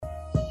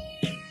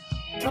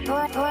Belly of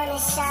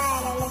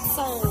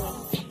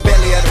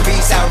the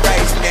beast,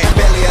 outrageous that.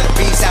 Belly of the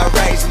beast,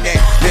 outrageous that.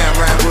 Now I'm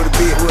riding with a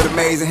beat with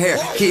amazing hair.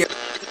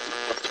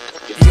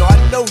 Yo, I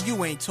know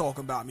you ain't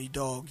talking about me,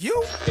 dog.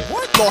 You?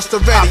 What? Lost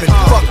already, been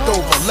fucked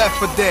over, left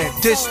for dead,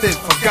 distant,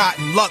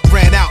 forgotten, luck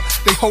ran out.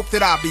 They hope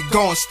that I'll be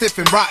gone, stiff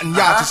and rotten.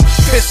 Y'all just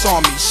piss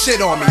on me,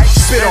 shit on me,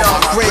 spit on my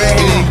grave. It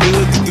ain't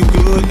good to do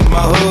good in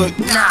my hood.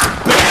 You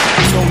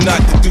know not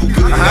to do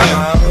good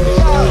now.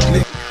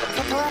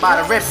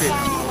 About to rip it.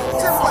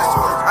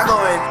 I go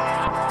in.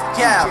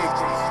 Yeah.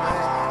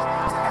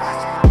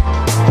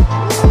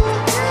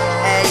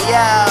 Hey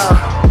yo.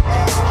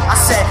 I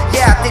said,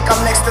 yeah, I think I'm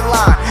next in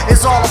line.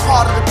 It's all a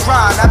part of the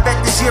grind. I bet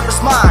this year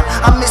is mine.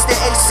 I'm Mr.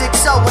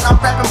 860 and I'm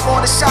rapping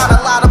born to shine.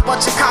 A lot of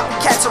bunch of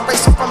copycats are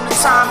racing from the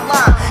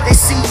timeline. They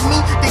see me,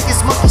 think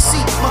it's monkey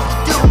see,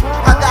 monkey do.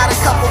 I got a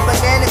couple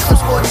banana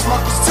clips for these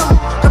monkeys too.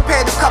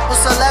 Compared to couple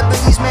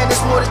celebrities, man,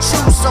 there's more to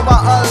choose. So I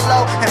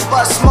unload and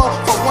bust smoke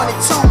for 1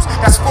 and 2s.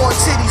 That's 4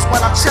 titties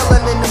when I'm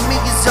chilling in the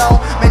media zone.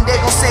 Man, they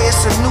gon' say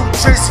it's a New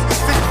Jersey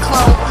fit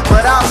clone,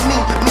 but I'm me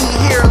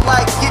here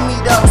like give me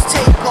those.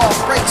 Take off,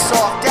 brakes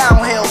off,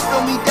 downhill,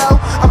 feel me though?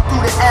 I'm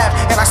through the app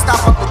and I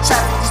stop up the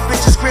traffic. These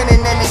bitches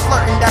grinning and they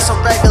flirting, that's a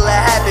regular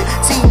habit.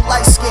 Team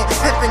light skin,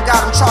 pimpin'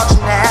 got them charging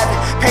to have it.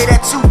 Pay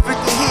that $250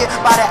 here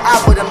by the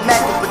hour to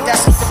magnet, but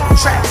that's a different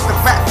track. The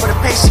rap for the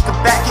pay, she can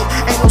back it.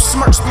 Ain't no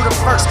smirks through the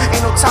verse,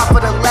 ain't no time for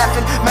the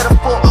laughing.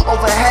 Metaphor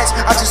over heads,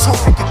 I just hope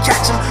you can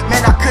catch them.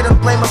 Man, I couldn't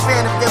blame a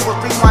fan if they would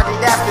rewind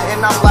it after.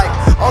 And I'm like,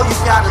 oh, you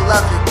gotta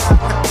love it.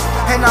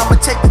 And I'ma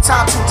take the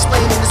time to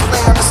explain and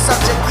display on the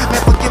subject. Man,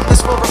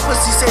 forgiveness for a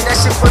pussy, say that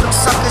shit for them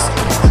suckers.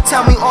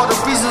 Tell me all the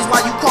reasons why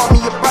you call me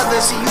your brother.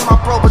 See you my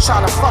bro, but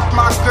tryna fuck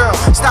my girl.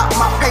 Stop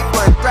my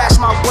paper and thrash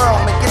my world.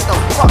 Man, get the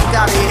fuck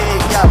out of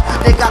here, yo.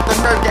 They got the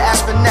nerve to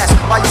ask Finesse,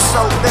 why you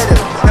so bitter?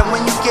 And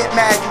when you get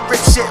mad, you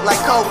rip shit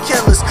like cold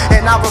killers.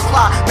 And I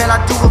reply, man,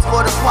 I do it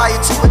for the quiet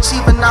to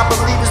achieve. And I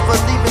believe it's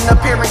believing the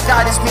parent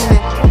guidance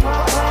meaning.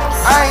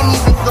 I ain't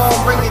even gon'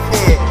 bring it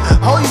there.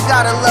 Oh, you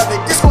gotta love it,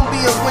 this gon'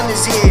 be a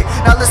winner's year.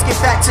 Now let's get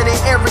back to the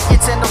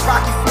arrogance and the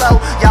rocky flow.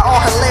 Y'all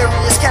all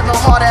hilarious, Kevin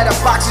Hart at a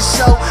boxing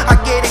show. I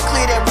get it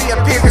clear that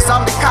reappear cause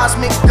I'm the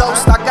cosmic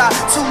ghost. I got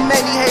too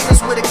many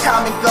haters with a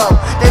common goal.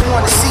 They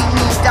wanna see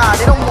me die,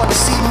 they don't wanna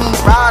see me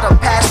ride or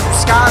pass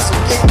through skies or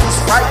get this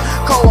right.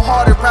 Cold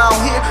hearted around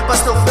here, but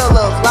still feel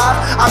alive.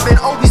 I've been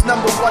always #1,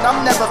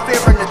 I'm never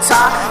fearing the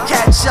tie.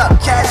 Catch up,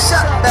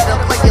 better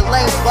play your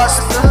lane,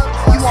 buster.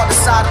 You on the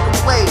side of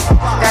the way,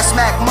 that's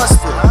Mac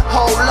Mustard.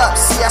 Hold up,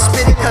 see I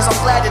spit it cause I'm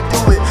glad to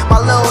do it. My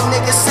little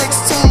nigga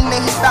 16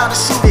 and he bound to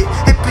shoot it.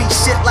 It be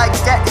shit like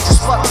that, it just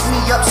fucks me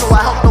up. So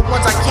I help the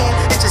ones I can,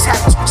 it just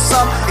happens for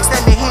some.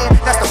 Extend the hand,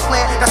 that's the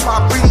plan, that's why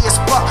I'm greedy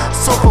as fuck.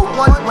 So for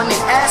one, when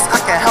they ask,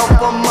 I can help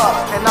them up.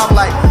 And I'm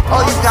like,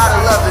 oh you gotta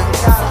love it.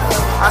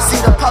 I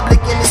see the public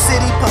in the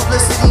city,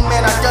 publicity,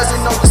 man, I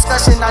doesn't no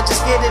discussion. I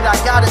just get it, I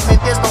got it, man,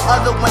 there's no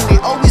other when they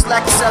always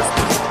lack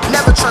substance.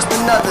 Never trust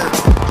another.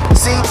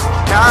 See,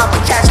 now I'ma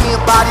catch me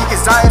a body,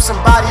 cause I am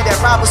somebody that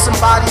rob with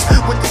somebody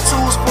with the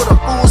tools for the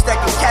fools that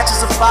can catch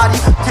us a body.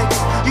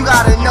 You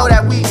gotta know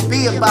that we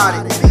be about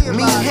it.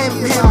 Me, him,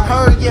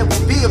 her, yeah, we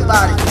be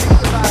about it.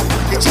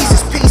 The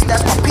Jesus peace,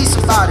 that's my peace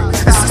about it.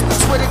 Assist the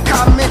Twitter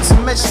comments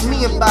and mention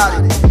me about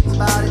it.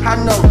 I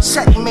know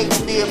checkmate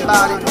be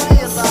about it.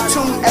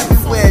 Tune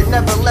everywhere,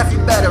 never left, you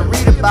better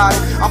read about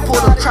it. I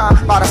pulled a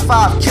crime by the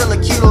 5 killer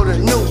kilo to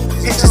new.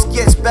 It just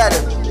gets better.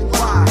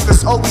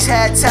 Cause always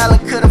had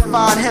talent, couldn't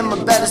find him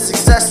a better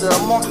successor.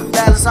 Amongst the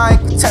battles I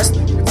ain't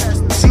contesting.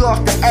 See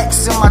off the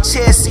X in my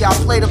chair, see I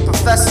play the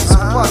professor. So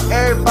fuck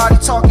everybody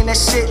talking that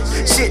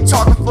shit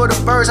talking for the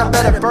birds, I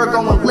bet a bird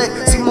going lick.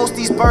 See most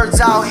these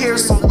birds out here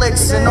some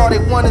licks, and all they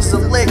want is a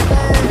lick.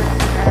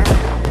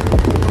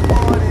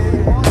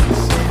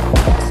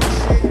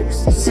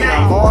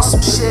 I'm on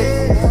some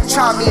shit.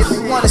 Try me if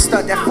you wanna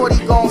stunt. That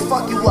 40 gon'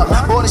 fuck you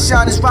up. Born to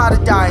shine is ride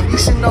or die, and you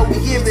should know we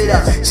give it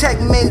up.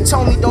 Checkmate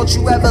told me don't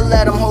you ever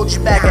let them hold you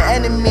back.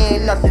 An enemy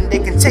ain't nothing, they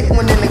can take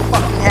one in their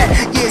fucking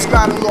hat. Years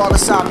grimy all the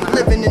time,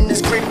 living in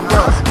this great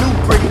world. New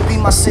Brick be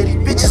my city,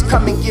 bitches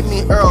come and give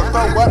me Earl.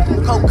 Throw up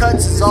and cold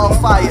cuts is all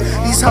fire.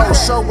 These hoes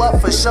show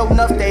up for show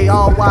enough, they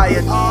all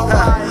wired.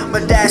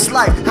 But that's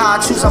life, how I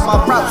choose on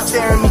my route.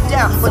 Staring me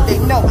down, but they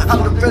know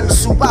I'm the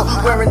realest who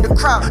out. Wearing the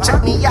crown,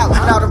 check me out,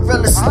 now the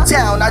realest in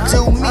town. I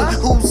do me,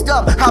 who's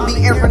dumb, I'll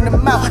be airing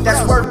them out. That's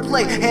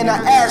wordplay, and I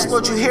ask,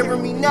 Lord, you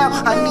hearing me now?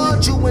 I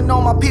need you and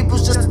all my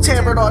peoples just to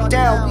tear it all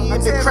down. We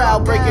in the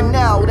crowd breaking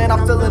out, and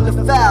I'm feeling the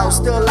foul.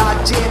 Still I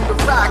jam the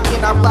rock,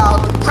 and I bow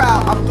the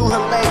crowd. I'm through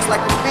her legs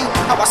like a beat,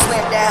 how I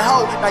slam that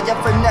hoe. Now your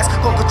finesse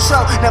gon'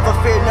 control, never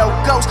fear no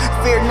ghost,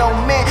 fear no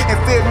man, and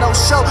fear no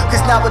show.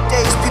 Cause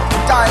nowadays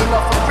people dying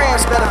off of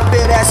grams, better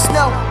fear that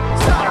snow.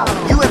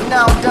 You have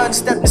now done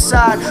stepped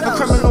inside a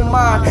criminal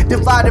mind,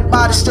 divided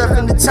by the strength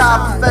and the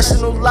time.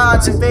 Professional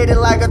lines invaded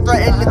like a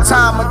threat in the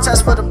time. A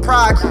test for the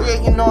pride,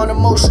 creating on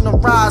emotional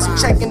rise. I'm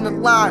checking the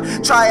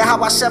line, try it how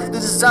I chef the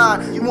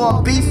design. You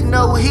want beef,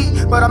 no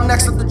heat, but I'm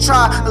next up to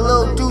try. A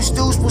little deuce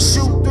will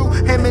shoot through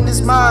him in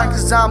his mind.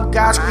 Cause I'm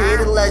God's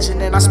created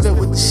legend and I spit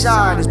with the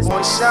shine. It's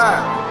born to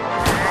shine.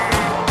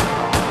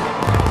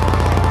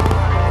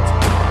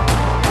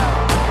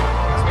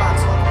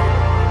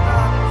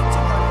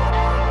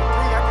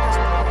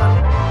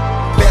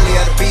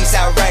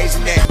 Out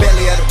raising that,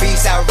 belly of the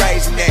beast out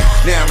raising that.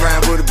 Now I'm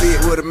riding with a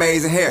beard with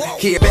amazing hair.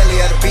 Kid,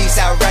 belly of the beast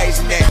out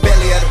raising that,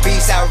 belly of the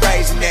beast out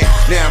raising that.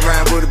 Now I'm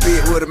riding with a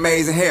beard with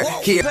amazing hair.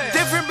 Kid,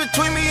 Different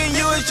between me and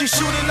you is you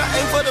shooting, I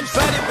aim for the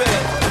body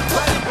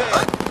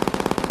bag.